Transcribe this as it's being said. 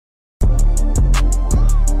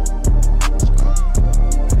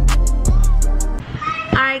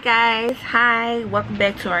guys, hi, welcome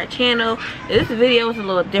back to our channel. This video is a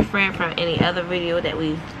little different from any other video that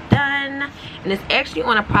we've done, and it's actually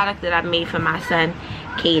on a product that I made for my son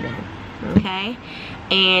Kayden. Okay,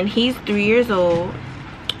 and he's 3 years old,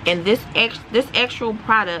 and this actual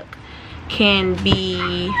product can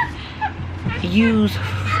be used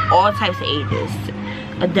for all types of ages,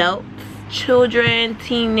 adults, children,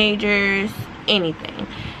 teenagers, anything.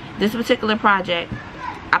 This particular project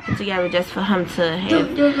I put together just for him to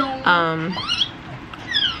have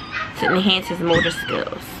to enhance his motor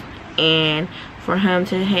skills, and for him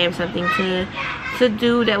to have something to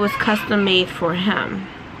do that was custom made for him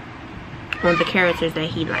on the characters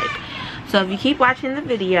that he liked. So if you keep watching the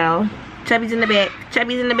video, Chubby's in the back,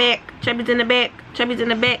 Chubby's in the back, Chubby's in the back, Chubby's in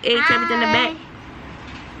the back, hey, Chubby's in the back.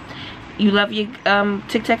 You love your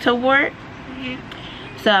Tic Tac Toe Board?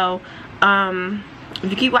 So if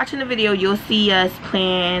you keep watching the video, you'll see us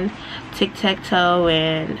playing Tic Tac Toe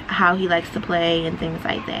and how he likes to play and things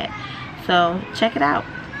like that. So check it out.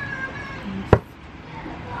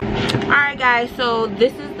 Alright guys, so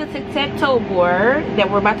this is the Tic Tac Toe Board that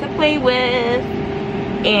we're about to play with,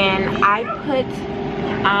 and I put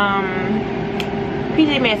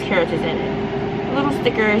PJ Masks characters in it, little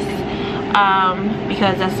stickers,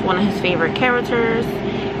 because that's one of his favorite characters.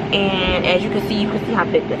 And as you can see how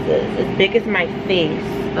big this is. As big as my face,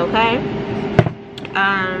 okay?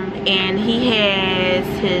 And he has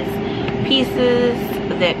his pieces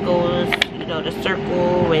that goes, you know, the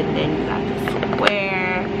circle, and then you got the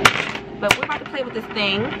square. But we're about to play with this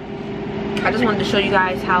thing. I just wanted to show you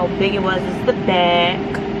guys how big it was. This is the back,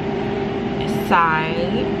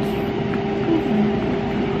 side,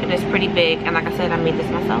 and it's pretty big. And like I said, I made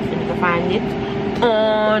this myself, and you can find it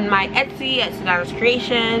on my Etsy at Sedatus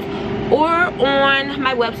Creations, or on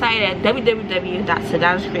my website at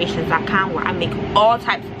www.sedatuscreations.com, where I make all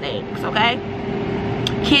types of things, okay?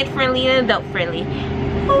 Kid friendly and adult friendly.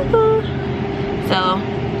 So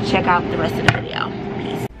check out the rest of the video.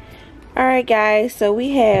 Peace. Alright guys, so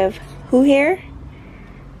we have who here?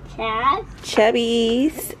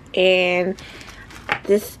 Chubby's, and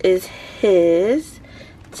this is his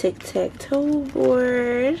Tic Tac Toe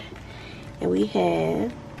Board. And we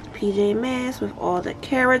have PJ Masks with all the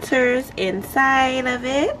characters inside of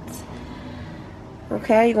it.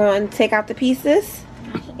 Okay, you're going to take out the pieces.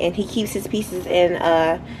 And he keeps his pieces in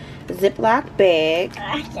a Ziploc bag.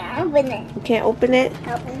 I can't open it. You can't open it?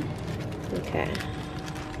 Open. Okay.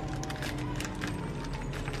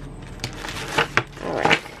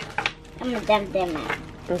 Alright. I'm going to dump them out.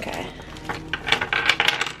 Okay.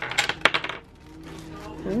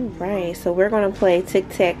 Alright, so we're going to play Tic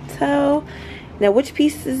Tac Toe. Now, which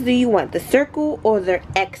pieces do you want? The circle or the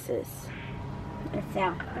X's? The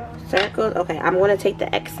circle. Circles? Okay, I'm going to take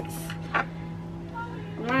the X's.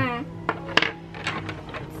 Come on.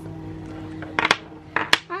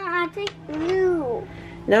 I take blue.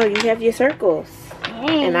 No, you have your circles.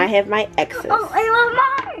 Hey. And I have my X's. Oh, I love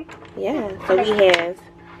mine. Yeah, so we have...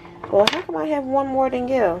 Well, how come I have one more than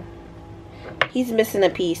you? He's missing a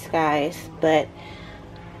piece, guys, but...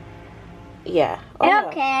 Yeah. Oh,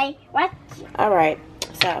 okay. What? All right.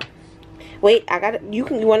 So, wait. I got it. You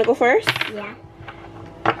want to go first? Yeah.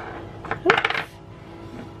 Oops.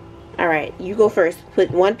 All right. You go first. Put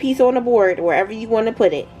one piece on the board wherever you want to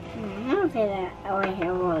put it. I'm gonna put that over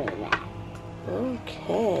here more than that.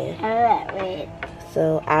 Okay. Outlet red.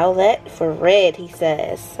 So outlet for red, he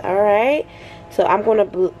says. All right. So I'm gonna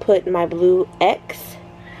put my blue X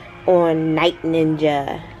on Night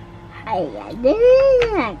Ninja.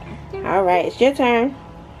 Alright, it's your turn.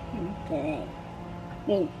 Okay.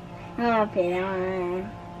 I'll put it on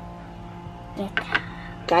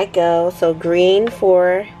Geico. So green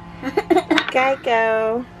for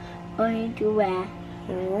Geico.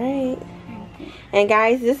 Alright. And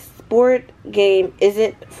guys, this board game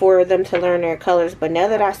isn't for them to learn their colors, but now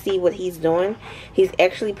that I see what he's doing, he's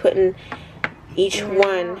actually putting each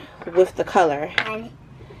one with the color.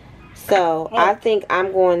 So I think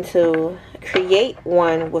I'm going to create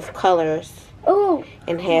one with colors. Ooh,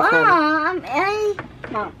 and have Mom,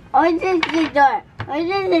 no, I just the door. I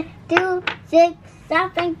just 2, 6,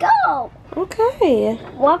 7, go. Okay.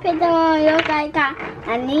 Walk it on your side.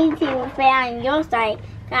 I need to find on your side.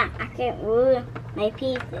 I can move my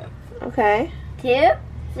pieces. Okay. 2,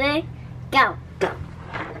 6, go. Go.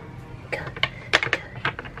 Go. Go.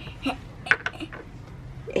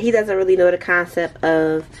 He doesn't really know the concept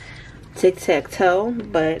of Tic Tac Toe,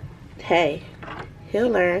 but hey, he'll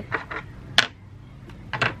learn.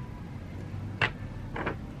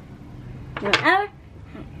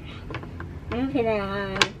 I'm put it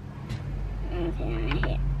on. I'm put it on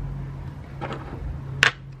here.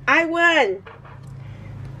 I won.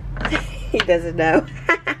 He doesn't know.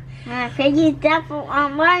 Piggy's devil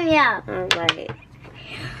on Mario. Alright.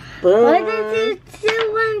 Boom. Where did the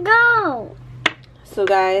 2-1 go? So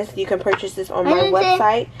guys, you can purchase this on my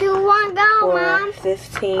website 2-1 go, for Mom.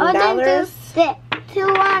 $15. Where did the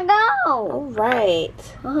 2-1 go?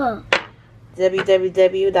 Alright. Oh.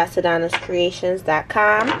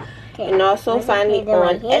 www.sedonascreations.com. Okay. And also find me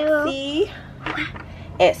on here. Etsy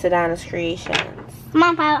at Sedona's Creations. Come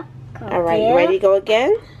on, Papa. Alright, you ready to go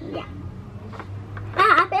again? Yeah.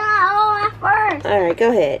 I feel like at first. Alright, go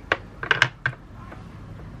ahead.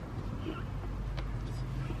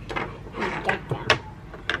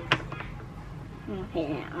 Okay,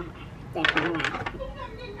 now.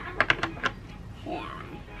 Yeah.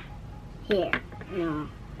 Here. No.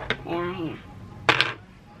 Yeah, here.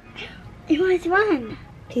 It was one.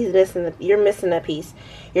 He's missing you're missing a piece.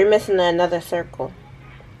 You're missing another circle.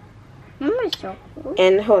 So cool.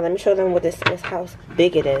 And hold on, let me show them what this how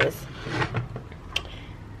big it is.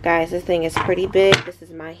 Guys, this thing is pretty big. This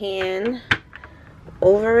is my hand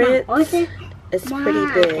over it. It's pretty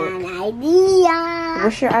big. I got an idea.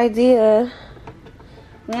 What's your idea?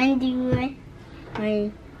 When you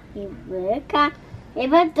work on, it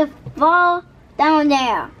put the ball down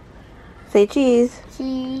there. Say cheese.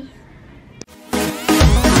 Cheese.